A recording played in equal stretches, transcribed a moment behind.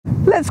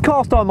Let's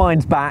cast our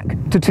minds back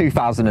to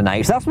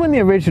 2008. So that's when the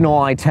original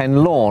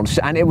i10 launched,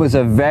 and it was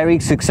a very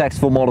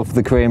successful model for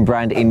the Korean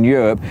brand in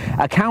Europe,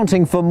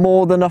 accounting for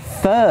more than a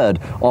third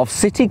of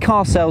city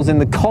car sales in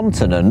the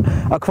continent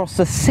across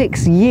the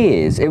 6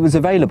 years it was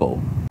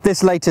available.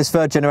 This latest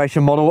third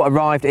generation model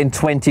arrived in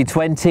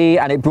 2020,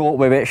 and it brought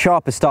with it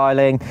sharper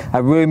styling,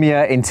 a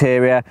roomier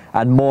interior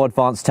and more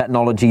advanced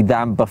technology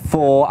than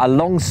before,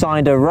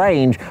 alongside a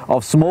range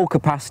of small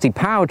capacity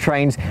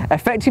powertrains,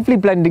 effectively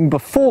blending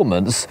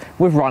performance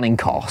with running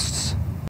costs.